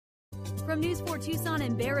From News 4 Tucson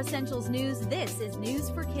and Bear Essentials News, this is News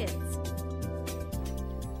for Kids.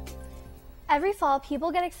 Every fall,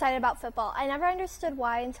 people get excited about football. I never understood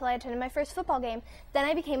why until I attended my first football game. Then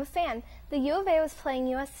I became a fan. The U of A was playing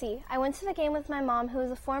USC. I went to the game with my mom, who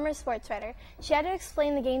is a former sports writer. She had to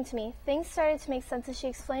explain the game to me. Things started to make sense as she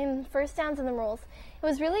explained first downs and the rules. It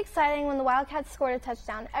was really exciting when the Wildcats scored a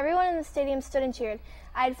touchdown. Everyone in the stadium stood and cheered.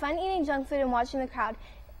 I had fun eating junk food and watching the crowd.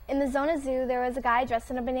 In the Zona Zoo, there was a guy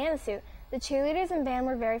dressed in a banana suit. The cheerleaders and band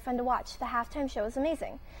were very fun to watch. The halftime show was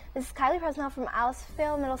amazing. This is Kylee Presnell from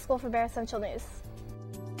Vail Middle School for Bear Essential News.